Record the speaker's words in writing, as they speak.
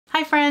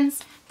Hi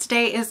friends!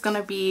 Today is going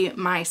to be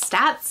my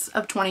stats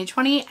of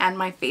 2020 and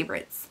my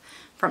favorites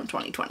from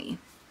 2020,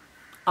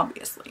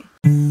 obviously.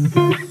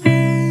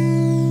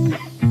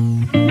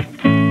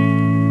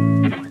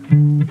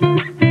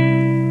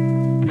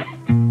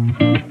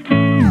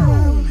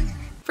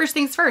 First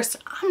things first,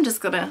 I'm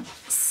just gonna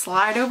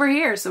slide over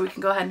here so we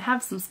can go ahead and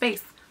have some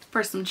space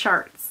for some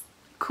charts.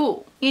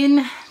 Cool.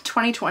 In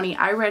 2020,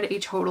 I read a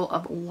total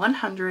of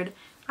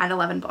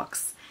 111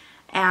 books.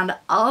 And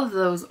of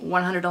those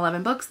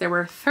 111 books, there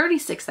were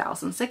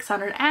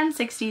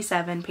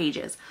 36,667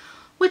 pages,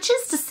 which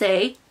is to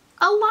say,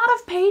 a lot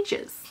of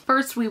pages.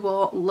 First, we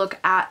will look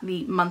at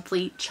the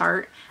monthly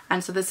chart.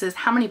 And so this is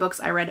how many books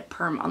I read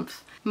per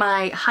month.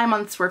 My high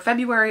months were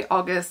February,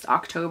 August,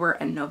 October,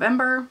 and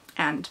November.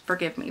 And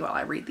forgive me while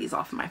I read these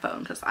off of my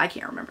phone because I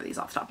can't remember these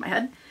off the top of my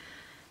head.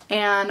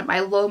 And my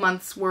low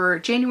months were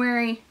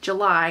January,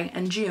 July,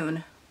 and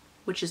June,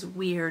 which is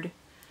weird,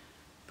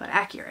 but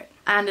accurate.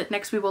 And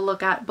next we will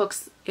look at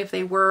books if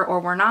they were or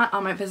were not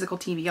on my physical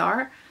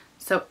TBR.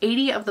 So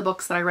 80 of the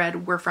books that I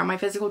read were from my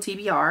physical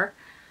TBR.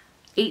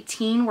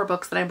 18 were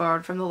books that I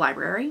borrowed from the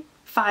library.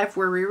 5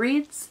 were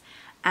rereads,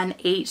 and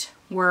 8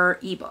 were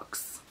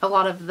ebooks. A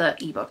lot of the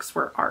ebooks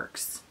were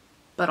ARCs,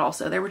 but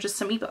also there were just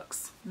some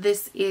ebooks.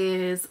 This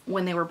is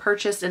when they were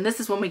purchased, and this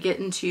is when we get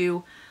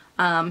into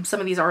some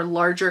of these are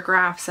larger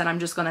graphs, and I'm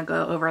just going to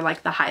go over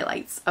like the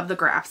highlights of the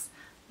graphs.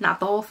 Not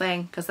the whole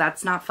thing, because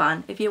that's not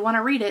fun. If you want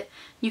to read it,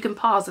 you can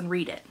pause and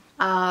read it.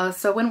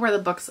 So when were the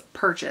books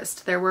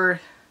purchased? There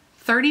were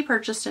 30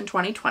 purchased in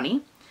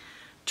 2020,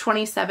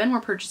 27 were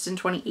purchased in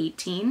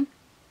 2018,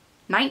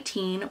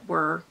 19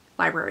 were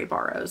library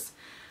borrows,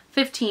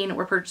 15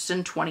 were purchased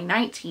in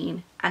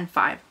 2019, and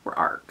 5 were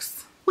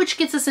ARCs. Which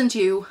gets us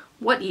into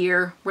what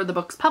year were the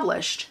books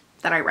published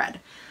that I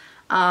read.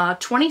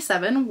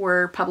 27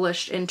 were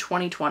published in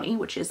 2020,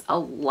 which is a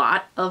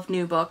lot of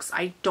new books.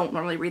 I don't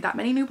normally read that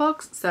many new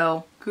books,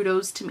 so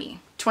kudos to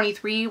me.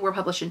 23 were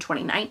published in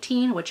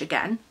 2019, which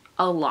again,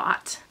 a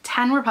lot.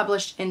 10 were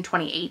published in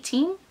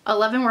 2018.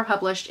 11 were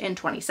published in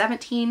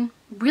 2017.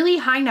 Really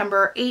high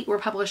number, 8 were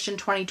published in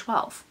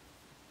 2012.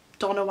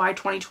 Don't know why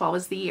 2012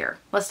 is the year.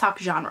 Let's talk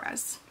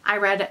genres. I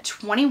read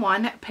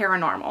 21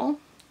 paranormal,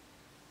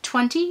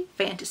 20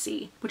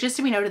 fantasy, which is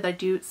to be noted that I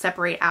do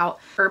separate out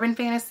urban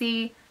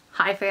fantasy,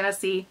 high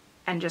fantasy,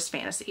 and just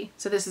fantasy.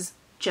 So this is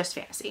just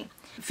fantasy.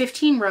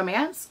 15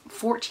 romance,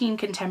 14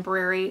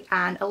 contemporary,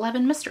 and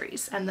 11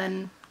 mysteries. And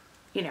then,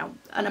 you know,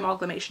 an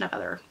amalgamation of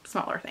other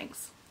smaller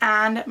things.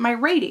 And my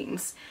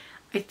ratings,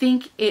 I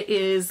think it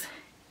is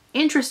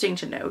interesting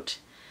to note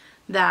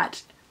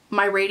that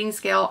my rating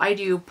scale, I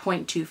do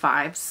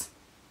 0.25s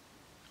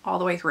all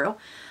the way through.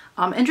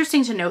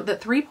 Interesting to note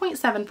that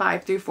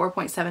 3.75 through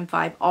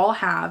 4.75 all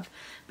have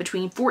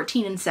between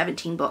 14 and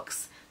 17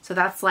 books. So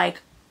that's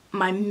like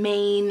my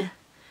main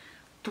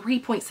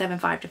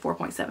 3.75 to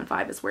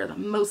 4.75 is where the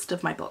most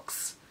of my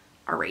books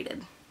are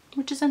rated,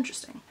 which is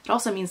interesting. It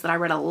also means that I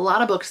read a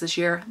lot of books this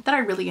year that I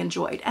really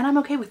enjoyed, and I'm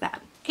okay with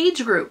that.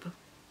 Age group.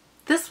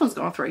 This one's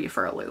gonna throw you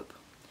for a loop.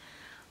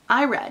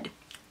 I read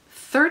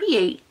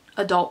 38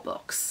 adult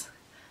books,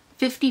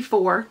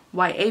 54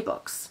 YA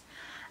books,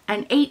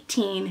 and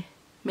 18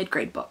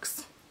 mid-grade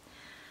books.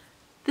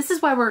 This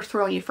is why we're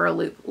throwing you for a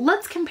loop.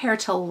 Let's compare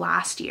to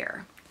last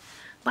year.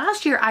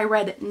 Last year I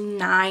read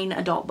 9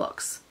 adult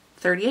books.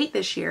 38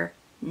 this year,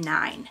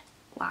 9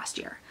 last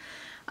year.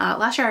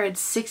 Last year I read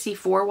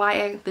 64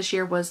 YA, this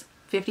year was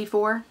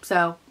 54,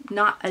 so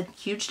not a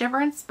huge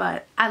difference,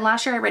 and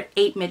last year I read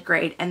 8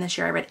 mid-grade and this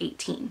year I read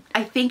 18.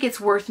 I think it's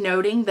worth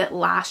noting that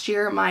last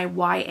year my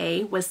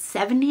YA was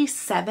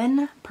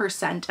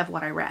 77% of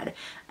what I read,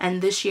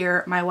 and this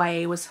year my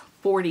YA was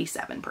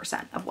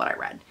 47% of what I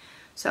read.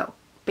 So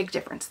big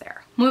difference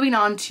there. Moving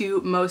on to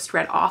most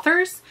read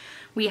authors,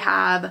 we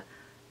have,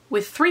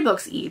 with 3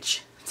 books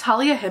each,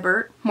 Talia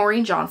Hibbert,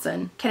 Maureen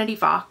Johnson, Kennedy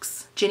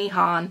Fox, Ginny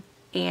Han,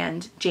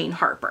 and Jane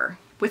Harper.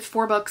 With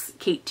 4 books,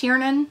 Kate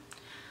Tiernan.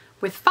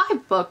 With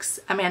 5 books,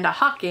 Amanda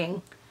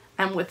Hocking.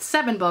 And with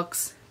 7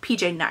 books,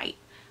 PJ Knight,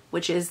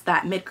 which is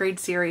that mid-grade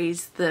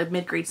series, the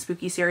mid-grade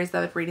spooky series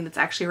that I'm reading that's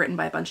actually written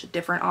by a bunch of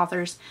different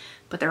authors,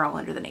 but they're all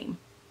under the name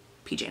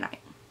PJ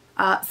Knight.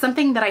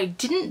 Something that I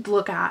didn't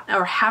look at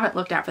or haven't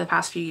looked at for the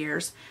past few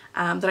years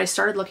that I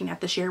started looking at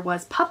this year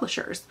was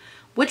publishers.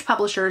 Which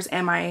publishers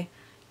am I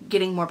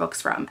getting more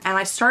books from? And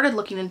I started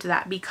looking into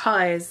that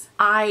because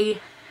I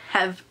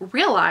have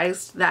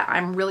realized that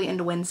I'm really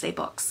into Wednesday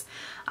Books,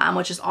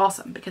 which is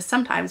awesome because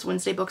sometimes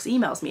Wednesday Books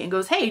emails me and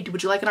goes, hey,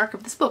 would you like an ARC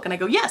of this book? And I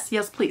go, yes,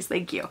 yes, please,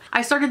 thank you.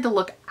 I started to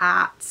look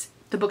at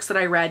the books that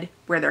I read,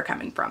 where they're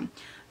coming from.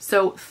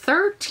 So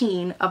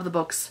 13 of the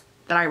books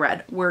that I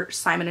read were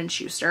Simon &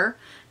 Schuster,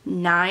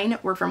 9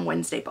 were from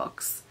Wednesday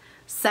Books,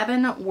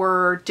 7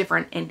 were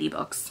different indie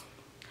books,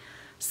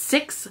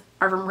 6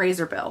 are from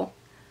Razorbill,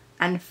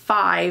 and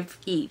 5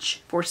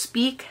 each for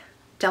Speak,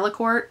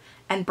 Delacorte,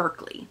 and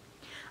Berkeley.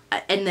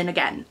 And then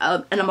again,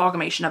 an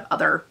amalgamation of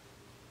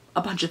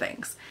a bunch of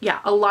things. Yeah,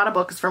 a lot of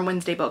books from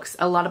Wednesday Books,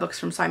 a lot of books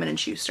from Simon &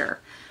 Schuster.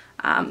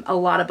 a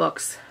lot of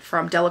books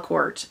from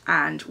Delacorte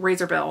and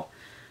Razorbill,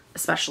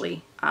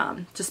 especially.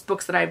 Just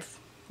books that I've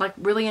like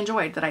really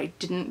enjoyed that I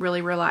didn't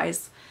really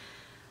realize.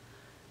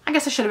 I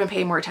guess I should have been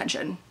paying more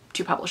attention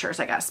to publishers,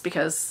 I guess,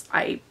 because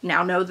I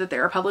now know that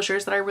there are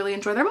publishers that I really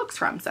enjoy their books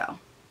from. So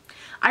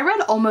I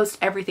read almost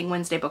everything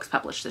Wednesday Books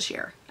published this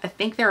year. I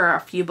think there are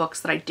a few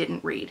books that I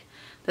didn't read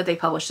that they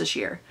published this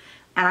year,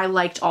 and I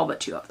liked all but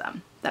 2 of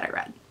them that I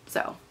read.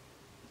 So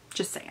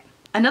just saying.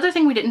 Another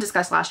thing we didn't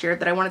discuss last year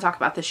that I want to talk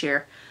about this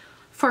year,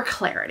 for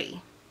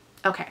clarity.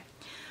 Okay,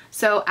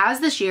 so as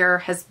this year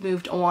has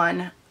moved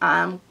on,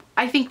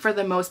 I think for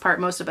the most part,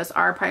 most of us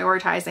are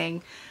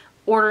prioritizing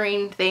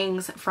ordering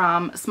things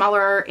from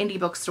smaller indie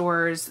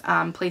bookstores,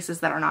 places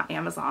that are not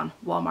Amazon,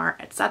 Walmart,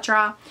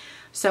 etc.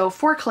 So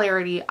for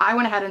clarity, I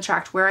went ahead and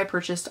tracked where I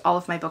purchased all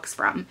of my books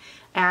from,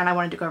 and I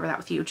wanted to go over that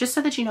with you just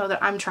so that you know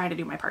that I'm trying to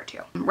do my part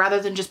too. Rather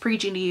than just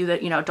preaching to you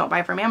that, you know, don't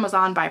buy from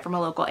Amazon, buy from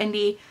a local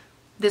indie.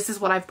 This is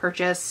what I've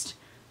purchased.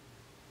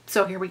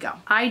 So here we go.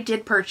 I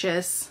did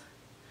purchase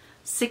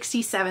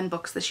 67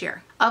 books this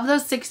year. Of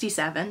those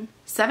 67,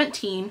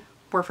 17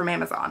 were from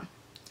Amazon.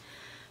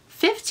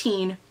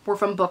 15 were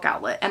from Book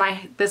Outlet,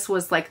 and this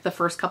was like the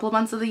first couple of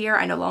months of the year.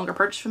 I no longer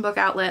purchase from Book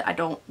Outlet. I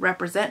don't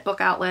represent Book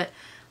Outlet.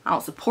 I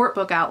don't support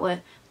Book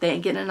Outlet. They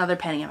ain't getting another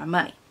penny of my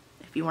money.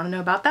 If you want to know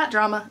about that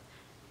drama,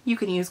 you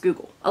can use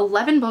Google.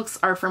 11 books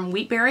are from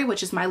Wheatberry,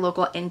 which is my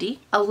local indie.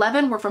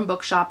 11 were from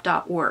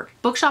bookshop.org.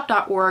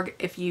 Bookshop.org,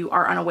 if you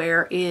are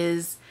unaware,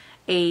 is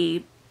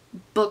a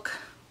book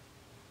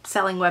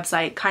selling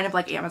website, kind of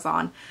like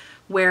Amazon,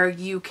 where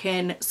you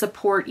can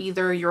support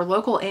either your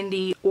local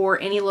indie or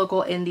any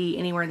local indie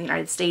anywhere in the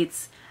United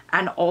States.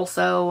 And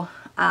also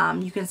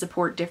you can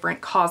support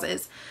different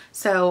causes.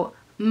 So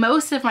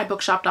most of my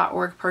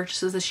bookshop.org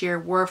purchases this year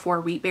were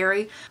for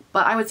Wheatberry,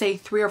 but I would say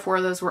 3 or 4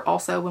 of those were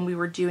also when we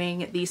were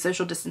doing the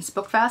Social Distance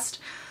Book Fest.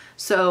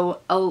 So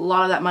a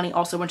lot of that money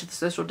also went to the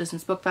Social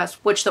Distance Book Fest,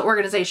 which the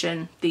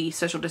organization, the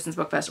Social Distance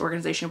Book Fest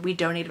organization, we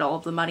donated all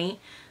of the money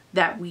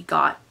that we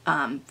got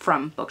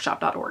from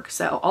bookshop.org.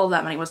 So all of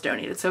that money was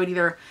donated. So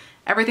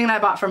everything that I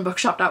bought from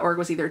bookshop.org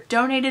was either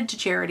donated to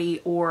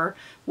charity or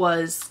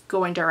was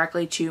going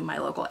directly to my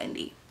local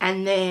indie.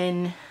 And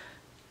then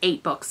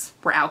 8 books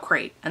were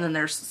Owlcrate. And then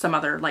there's some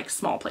other like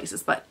small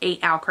places, but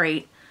 8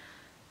 Owlcrate,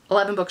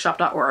 11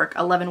 bookshop.org,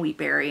 11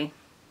 Wheatberry,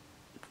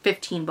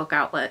 15 Book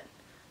Outlet,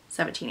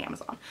 17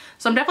 Amazon.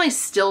 So I'm definitely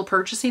still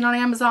purchasing on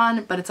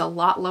Amazon, but it's a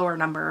lot lower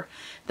number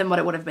than what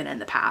it would have been in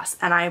the past.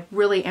 And I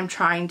really am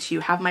trying to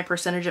have my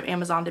percentage of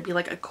Amazon to be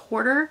like a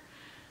quarter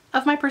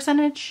of my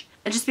percentage.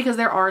 And just because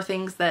there are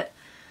things that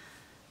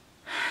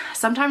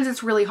sometimes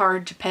it's really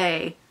hard to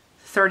pay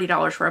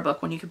 $30 for a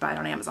book when you could buy it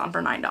on Amazon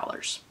for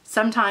 $9.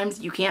 Sometimes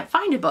you can't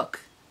find a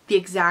book the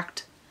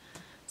exact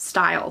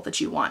style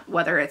that you want,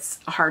 whether it's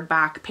a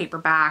hardback,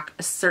 paperback,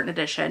 a certain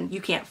edition.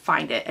 You can't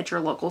find it at your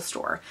local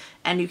store,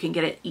 and you can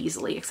get it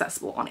easily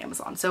accessible on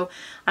Amazon. So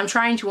I'm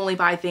trying to only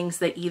buy things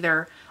that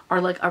either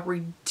are like a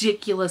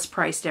ridiculous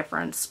price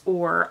difference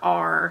or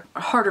are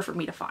harder for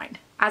me to find.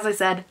 As I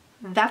said,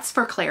 that's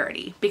for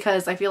clarity,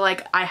 because I feel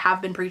like I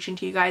have been preaching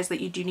to you guys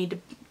that you do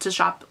need to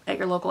shop at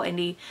your local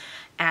indie,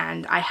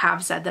 and I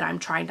have said that I'm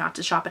trying not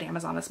to shop at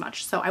Amazon as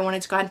much. So I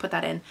wanted to go ahead and put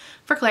that in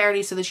for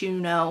clarity so that you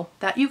know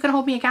that you can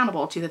hold me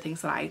accountable to the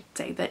things that I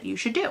say that you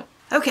should do.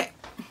 Okay,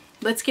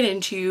 let's get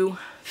into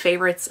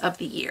favorites of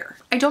the year.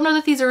 I don't know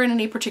that these are in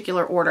any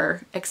particular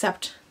order,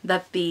 except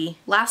that the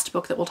last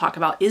book that we'll talk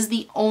about is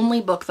the only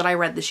book that I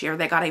read this year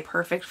that got a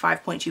perfect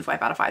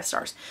 5.25 out of 5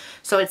 stars.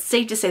 So it's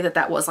safe to say that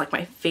that was like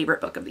my favorite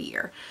book of the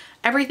year.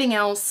 Everything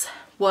else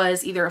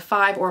was either a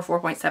 5 or a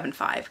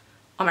 4.75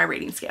 on my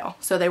rating scale.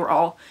 So they were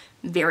all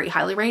very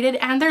highly rated,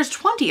 and there's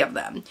 20 of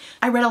them.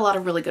 I read a lot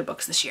of really good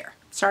books this year.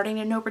 Starting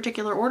in no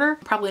particular order,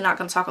 probably not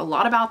going to talk a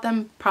lot about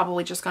them,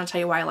 probably just going to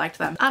tell you why I liked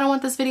them. I don't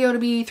want this video to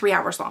be 3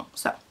 hours long,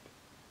 so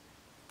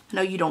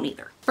no, you don't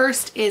either.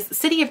 First is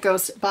City of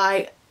Ghosts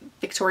by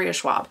Victoria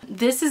Schwab.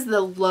 This is the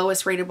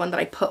lowest rated one that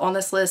I put on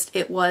this list.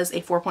 It was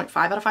a 4.5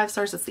 out of 5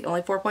 stars. It's the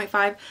only 4.5.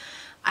 I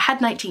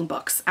had 19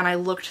 books, and I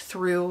looked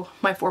through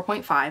my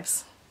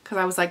 4.5s because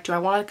I was like, do I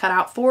want to cut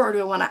out 4 or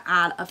do I want to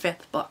add a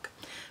 5th book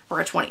or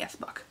a 20th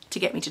book to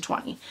get me to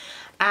 20?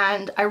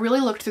 And I really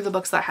looked through the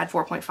books that had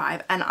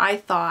 4.5, and I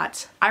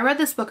thought, I read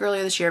this book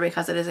earlier this year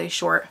because it is a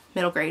short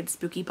middle grade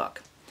spooky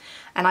book.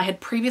 And I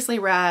had previously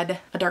read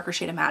A Darker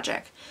Shade of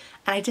Magic,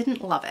 and I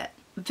didn't love it.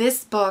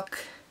 This book,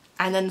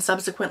 and then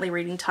subsequently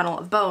reading Tunnel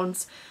of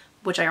Bones,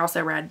 which I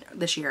also read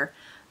this year,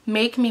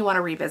 make me want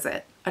to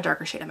revisit A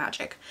Darker Shade of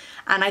Magic.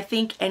 And I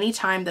think any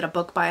time that a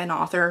book by an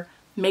author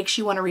makes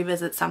you want to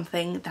revisit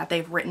something that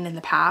they've written in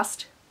the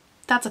past,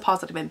 that's a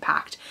positive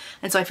impact.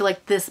 And so I feel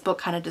like this book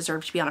kind of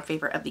deserves to be on a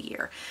favorite of the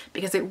year,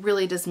 because it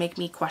really does make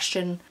me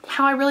question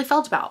how I really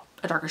felt about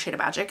A Darker Shade of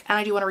Magic, and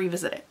I do want to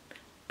revisit it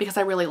because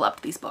I really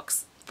loved these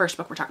books. First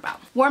book we're talking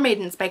about, War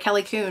Maidens by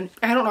Kelly Kuhn.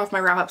 I don't know if my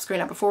wrap-up's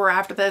going up before or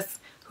after this.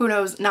 Who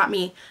knows? Not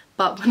me.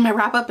 But when my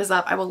wrap-up is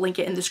up, I will link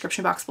it in the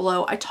description box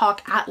below. I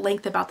talk at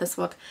length about this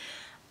book,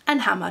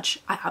 and how much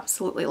I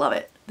absolutely love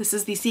it. This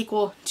is the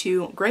sequel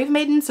to Grave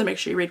Maiden, so make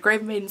sure you read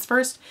Grave Maidens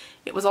first.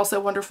 It was also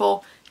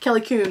wonderful.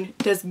 Kelly Kuhn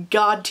does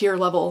god tier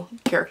level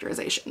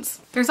characterizations.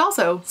 There's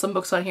also some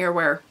books on here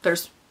where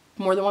there's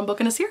more than one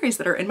book in a series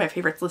that are in my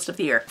favorites list of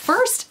the year.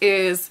 First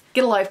is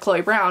Get a Life,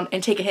 Chloe Brown,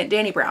 and Take a Hint,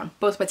 Danny Brown,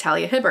 both by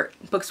Talia Hibbert,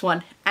 books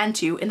 1 and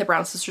 2 in the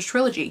Brown Sisters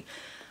trilogy.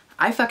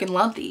 I fucking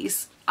love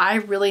these. I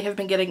really have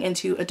been getting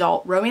into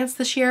adult romance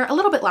this year, a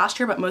little bit last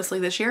year, but mostly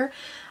this year.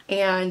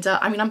 And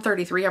I mean, I'm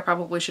 33, I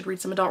probably should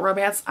read some adult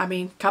romance. I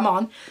mean, come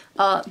on.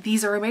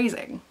 These are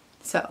amazing.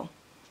 So,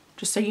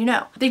 just so you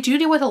know. They do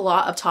deal with a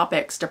lot of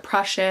topics: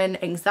 depression,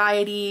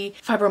 anxiety,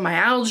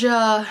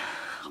 fibromyalgia,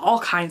 all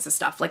kinds of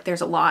stuff. Like,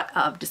 there's a lot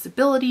of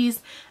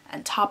disabilities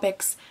and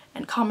topics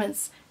and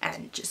comments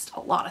and just a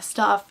lot of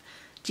stuff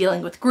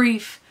dealing with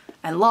grief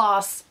and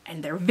loss,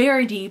 and they're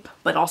very deep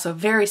but also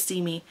very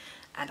steamy,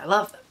 and I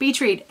love them.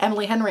 Beach read,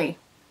 Emily Henry.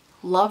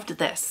 Loved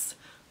this.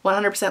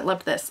 100%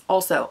 loved this.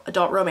 Also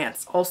adult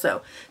romance,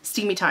 also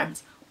steamy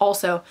times,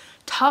 also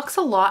talks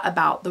a lot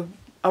about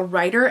a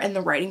writer and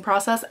the writing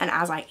process, and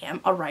as I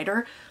am a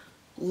writer,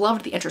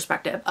 loved the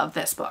introspective of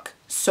this book.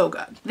 So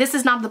good. This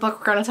is not the book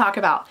we're going to talk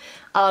about.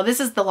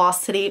 This is The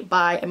Lost City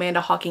by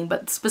Amanda Hocking,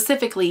 but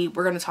specifically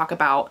we're going to talk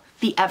about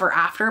The Ever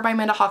After by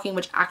Amanda Hocking,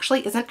 which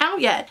actually isn't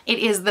out yet. It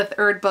is the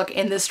 3rd book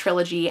in this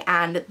trilogy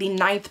and the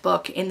 9th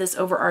book in this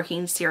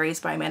overarching series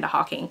by Amanda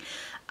Hocking.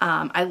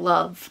 I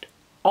loved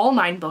all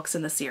 9 books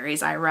in the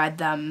series. I read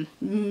them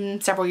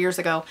several years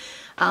ago,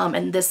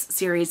 and this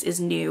series is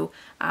new.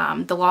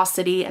 The Lost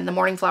City and The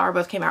Morning Flower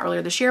both came out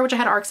earlier this year, which I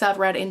had arcs of,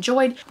 read,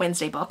 enjoyed.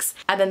 Wednesday books.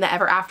 And then The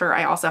Ever After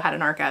I also had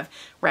an arc of,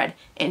 read,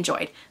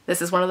 enjoyed.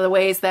 This is one of the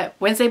ways that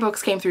Wednesday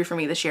books came through for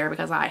me this year,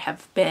 because I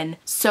have been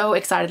so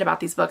excited about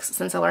these books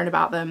since I learned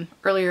about them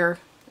earlier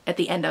at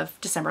the end of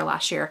December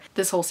last year.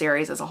 This whole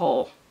series as a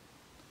whole,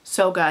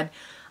 so good.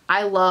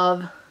 I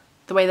love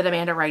the way that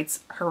Amanda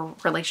writes her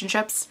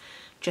relationships.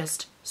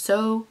 Just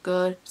so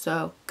good,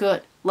 so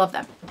good. Love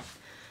them.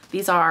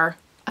 These are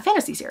a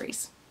fantasy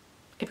series,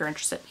 if you're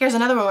interested. Here's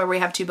another one where we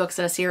have 2 books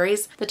in a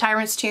series: The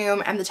Tyrant's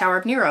Tomb and The Tower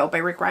of Nero by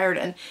Rick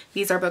Riordan.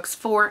 These are books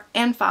 4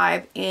 and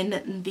 5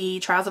 in the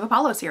Trials of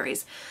Apollo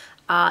series.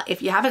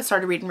 If you haven't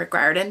started reading Rick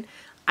Riordan,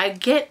 I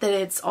get that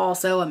it's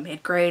also a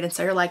mid-grade, and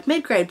so you're like,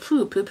 mid-grade,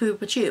 poo, poo, poo,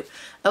 poo.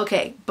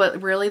 Okay,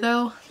 but really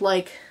though,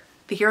 like,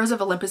 the Heroes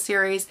of Olympus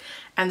series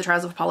and the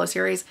Trials of Apollo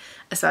series,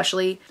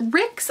 especially.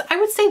 Rick's, I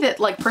would say that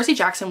like Percy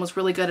Jackson was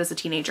really good as a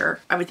teenager.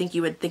 I would think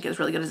you would think it was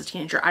really good as a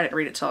teenager. I didn't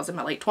read it till I was in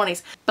my late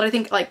 20s. But I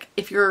think like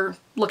if you're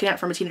looking at it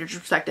from a teenager's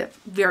perspective,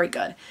 very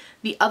good.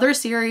 The other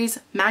series,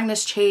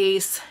 Magnus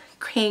Chase,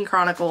 Kane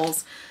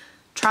Chronicles,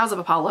 Trials of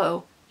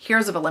Apollo,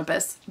 Heroes of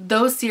Olympus,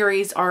 those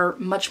series are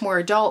much more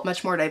adult,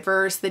 much more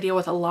diverse. They deal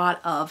with a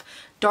lot of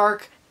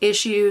dark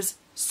issues.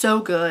 So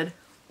good.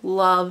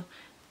 Love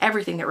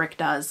everything that Rick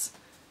does.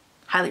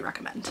 Highly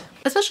recommend.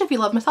 Especially if you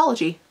love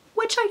mythology,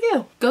 which I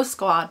do. Ghost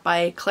Squad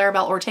by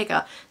Claribel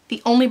Ortega.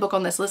 The only book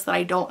on this list that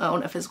I don't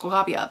own a physical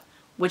copy of,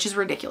 which is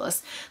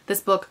ridiculous.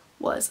 This book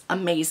was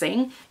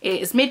amazing. It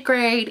is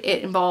mid-grade.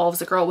 It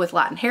involves a girl with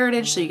Latin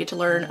heritage, so you get to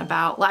learn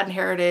about Latin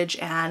heritage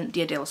and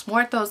Dia de los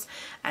Muertos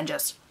and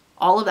just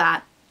all of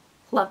that.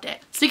 Loved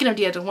it. Speaking of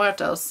Dia de los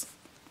Muertos,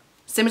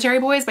 Cemetery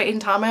Boys by Aiden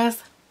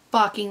Thomas.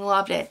 Fucking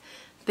loved it.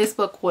 This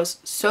book was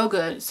so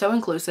good, so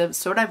inclusive,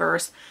 so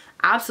diverse.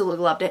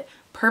 Absolutely loved it.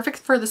 Perfect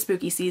for the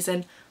spooky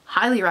season.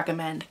 Highly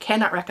recommend.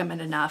 Cannot recommend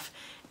enough.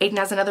 Aiden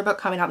has another book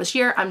coming out this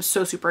year. I'm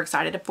so super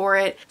excited for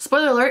it.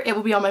 Spoiler alert, it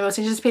will be on my most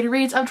anticipated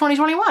reads of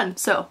 2021,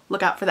 so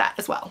look out for that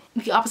as well.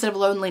 The Opposite of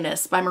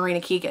Loneliness by Marina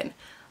Keegan.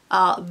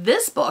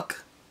 This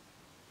book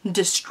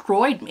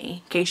destroyed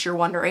me, in case you're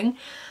wondering.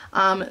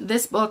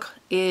 This book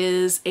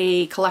is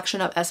a collection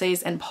of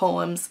essays and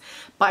poems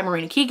by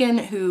Marina Keegan,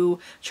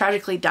 who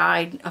tragically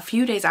died a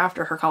few days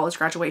after her college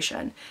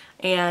graduation.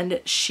 And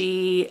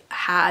she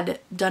had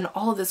done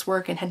all of this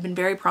work and had been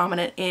very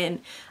prominent in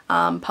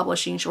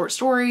publishing short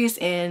stories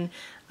in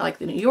like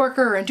the New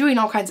Yorker and doing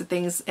all kinds of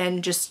things,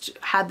 and just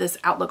had this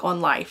outlook on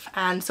life.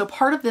 And so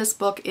part of this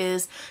book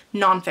is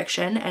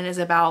nonfiction and is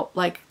about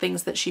like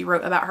things that she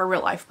wrote about her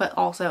real life, but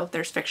also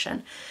there's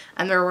fiction.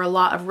 And there were a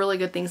lot of really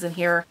good things in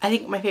here. I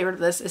think my favorite of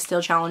this is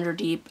still Challenger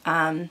Deep.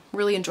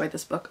 Really enjoyed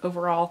this book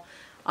overall.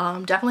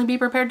 Definitely be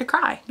prepared to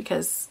cry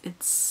because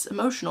it's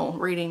emotional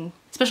reading,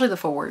 especially the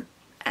foreword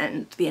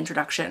and the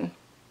introduction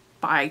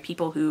by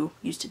people who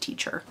used to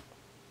teach her.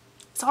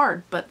 It's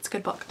hard, but it's a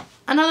good book.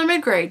 Another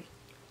mid-grade,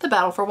 The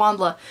Battle for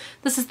Wandla.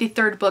 This is the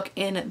 3rd book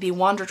in the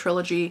Wander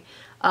trilogy.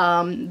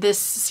 This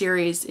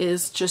series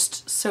is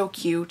just so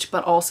cute,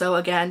 but also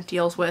again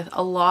deals with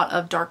a lot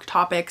of dark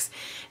topics.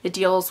 It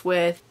deals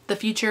with the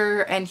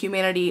future and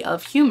humanity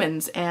of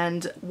humans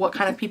and what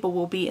kind of people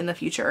will be in the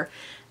future,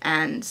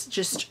 and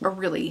just a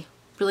really,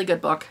 really good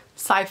book.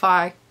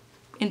 Sci-fi.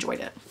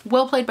 Enjoyed it.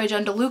 Well Played by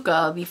Jen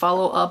DeLuca, the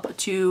follow-up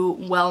to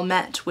Well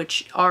Met,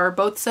 which are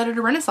both set at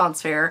a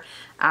Renaissance fair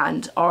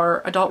and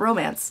are adult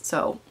romance,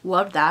 so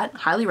loved that.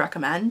 Highly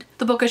recommend.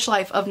 The Bookish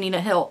Life of Nina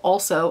Hill,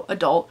 also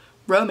adult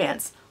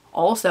romance.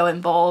 also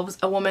involves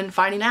a woman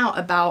finding out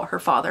about her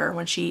father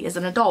when she is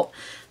an adult.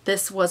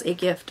 This was a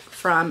gift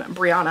from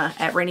Brianna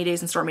at Rainy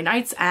Days and Stormy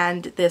Nights,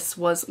 and this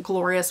was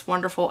glorious,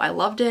 wonderful. I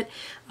loved it.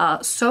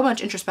 So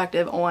much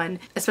introspective on,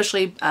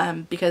 especially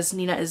because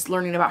Nina is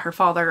learning about her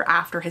father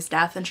after his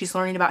death, and she's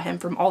learning about him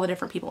from all the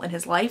different people in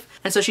his life.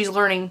 And so she's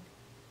learning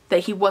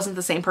that he wasn't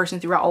the same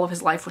person throughout all of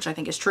his life, which I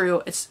think is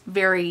true. It's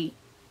very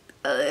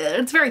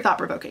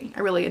thought-provoking. I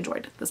really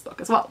enjoyed this book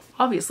as well,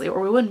 obviously, or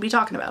we wouldn't be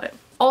talking about it.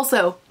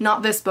 Also,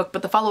 not this book,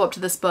 but the follow-up to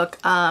this book,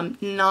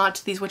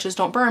 not These Witches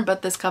Don't Burn,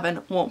 but This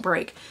Coven Won't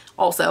Break.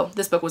 Also,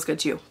 this book was good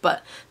too,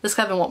 but This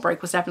Coven Won't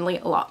Break was definitely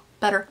a lot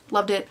better.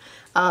 Loved it.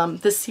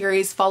 This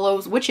series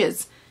follows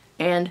witches,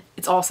 and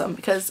it's awesome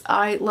because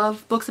I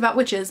love books about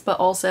witches, but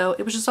also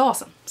it was just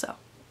awesome. So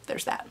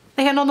there's that.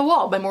 The Hand on the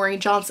Wall by Maureen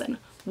Johnson.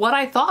 What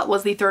I thought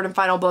was the third and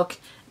final book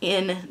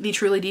in the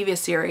Truly Devious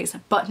series,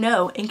 but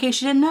no, in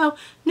case you didn't know,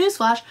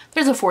 newsflash,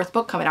 there's a fourth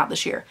book coming out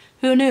this year.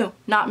 Who knew?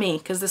 Not me,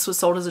 because this was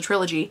sold as a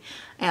trilogy,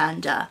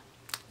 and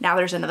now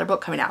there's another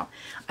book coming out.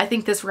 I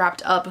think this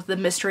wrapped up the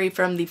mystery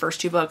from the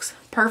first two books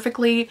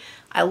perfectly.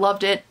 I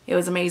loved it. It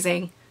was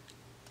amazing.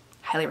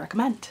 Highly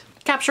recommend.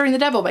 Capturing the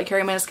Devil by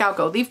Carrie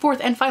Maniscalco, the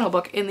fourth and final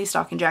book in the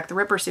Stalking Jack the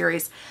Ripper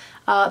series.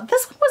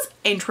 This one was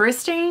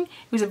interesting.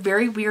 It was a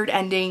very weird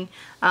ending.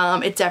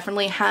 It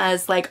definitely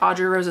has like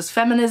Audrey Rose's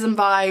feminism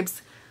vibes.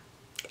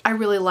 I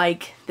really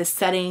like the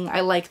setting. I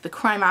like the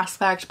crime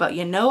aspect, but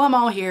you know I'm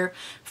all here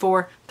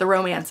for the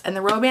romance. And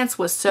the romance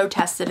was so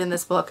tested in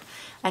this book,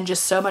 and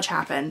just so much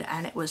happened,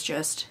 and it was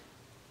just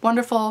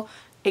wonderful.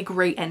 A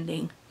great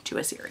ending to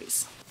a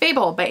series.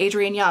 Fable by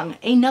Adrienne Young,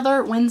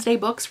 another Wednesday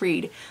Books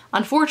read.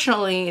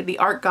 Unfortunately, the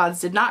art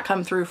gods did not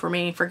come through for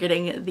me for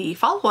getting the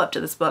follow-up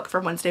to this book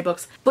from Wednesday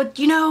Books, but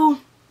you know,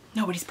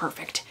 nobody's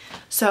perfect.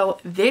 So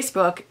this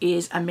book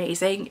is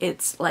amazing.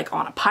 It's like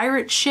on a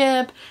pirate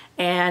ship,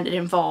 and it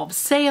involves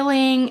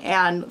sailing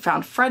and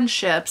found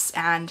friendships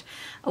and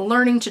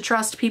learning to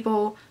trust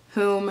people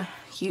whom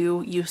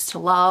you used to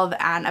love,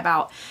 and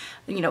about,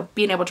 you know,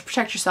 being able to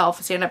protect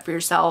yourself, stand up for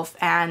yourself,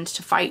 and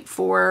to fight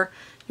for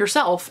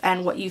yourself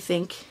and what you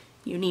think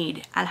you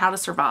need and how to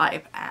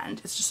survive. And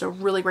it's just a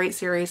really great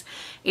series.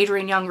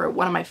 Adrienne Young wrote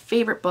one of my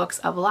favorite books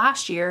of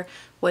last year,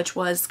 which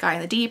was Sky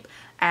in the Deep,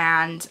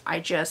 and I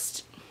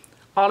just,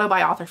 auto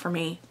by author for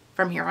me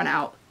from here on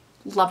out.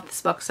 Loved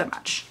this book so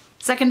much.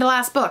 Second to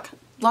last book,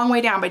 Long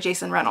Way Down by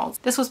Jason Reynolds.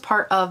 This was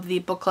part of the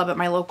book club at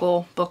my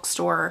local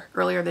bookstore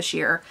earlier this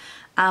year.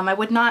 I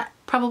would not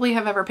probably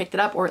have ever picked it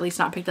up, or at least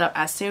not picked it up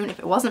as soon if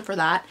it wasn't for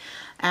that.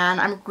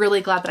 And I'm really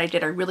glad that I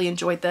did. I really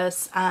enjoyed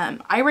this.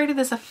 I rated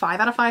this a 5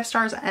 out of 5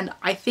 stars, and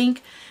I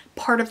think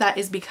part of that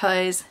is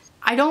because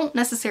I don't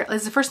necessarily,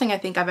 it's the first thing I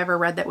think I've ever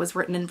read that was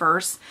written in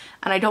verse,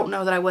 and I don't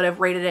know that I would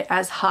have rated it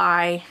as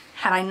high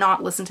had I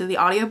not listened to the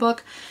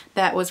audiobook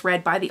that was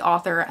read by the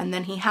author. And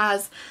then he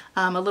has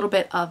a little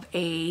bit of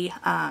a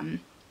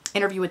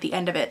interview at the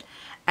end of it,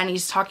 and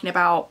he's talking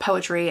about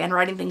poetry and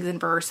writing things in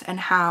verse, and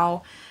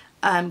how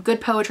good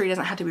poetry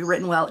doesn't have to be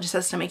written well, it just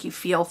has to make you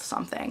feel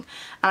something.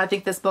 And I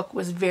think this book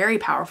was very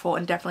powerful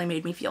and definitely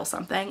made me feel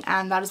something,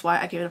 and that is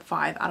why I give it a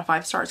 5 out of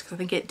 5 stars, because I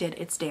think it did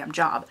its damn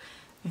job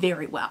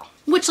very well.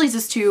 Which leads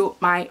us to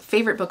my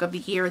favorite book of the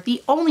year,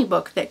 the only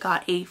book that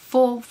got a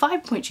full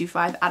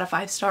 5.25 out of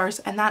 5 stars,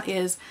 and that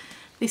is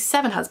The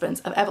Seven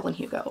Husbands of Evelyn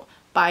Hugo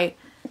by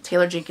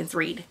Taylor Jenkins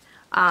Reid.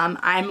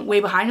 I'm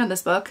way behind on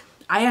this book.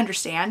 I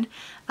understand.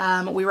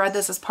 We read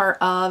this as part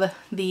of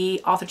the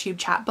Authortube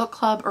Chat book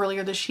club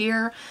earlier this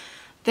year.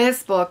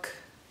 This book,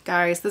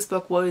 guys, this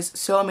book was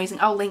so amazing.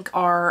 I'll link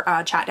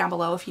our chat down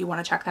below if you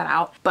want to check that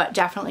out. But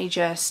definitely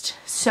just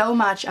so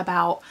much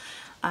about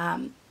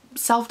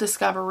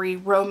self-discovery,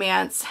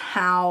 romance,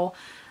 how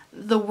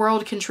the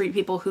world can treat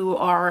people who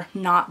are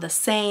not the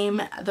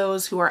same,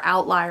 those who are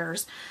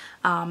outliers,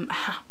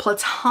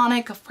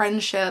 platonic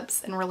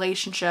friendships and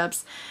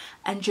relationships,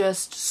 and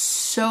just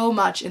so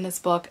much in this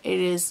book. It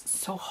is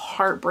so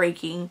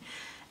heartbreaking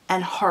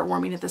and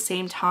heartwarming at the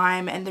same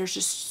time, and there's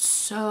just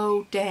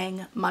so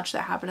dang much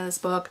that happened in this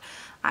book.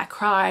 I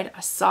cried,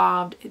 I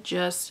sobbed,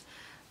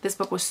 this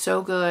book was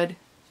so good,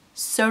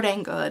 so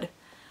dang good.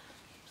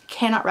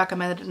 Cannot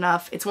recommend it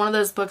enough. It's one of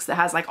those books that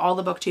has like all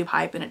the booktube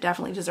hype, and it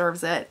definitely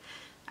deserves it.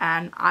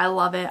 And I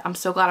love it. I'm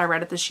so glad I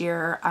read it this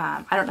year.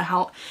 I don't know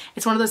how,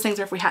 it's one of those things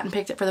where if we hadn't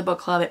picked it for the book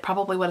club, it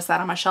probably would have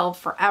sat on my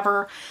shelf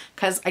forever,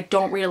 because I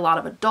don't read a lot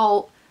of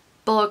adult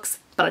books,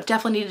 but I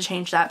definitely need to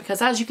change that,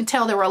 because as you can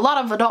tell, there were a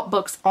lot of adult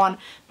books on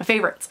my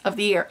favorites of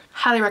the year.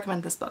 Highly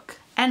recommend this book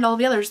and all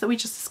the others that we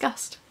just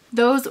discussed.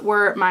 Those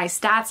were my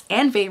stats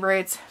and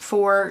favorites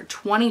for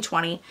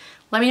 2020.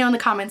 Let me know in the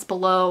comments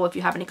below if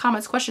you have any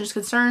comments, questions,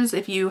 concerns,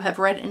 if you have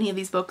read any of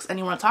these books and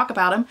you want to talk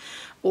about them,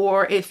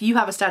 or if you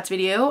have a stats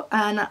video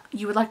and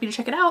you would like me to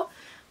check it out,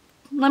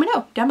 let me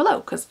know down below,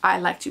 because I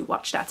like to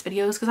watch stats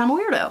videos because I'm a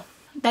weirdo.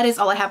 That is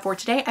all I have for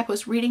today. I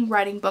post reading,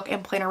 writing, book,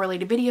 and planner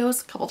related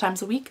videos a couple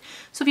times a week.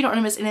 So if you don't want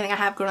to miss anything I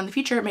have going on in the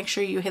future, make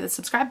sure you hit the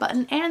subscribe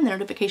button and the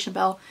notification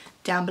bell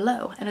down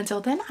below. And until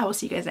then, I will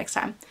see you guys next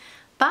time.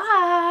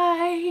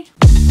 Bye!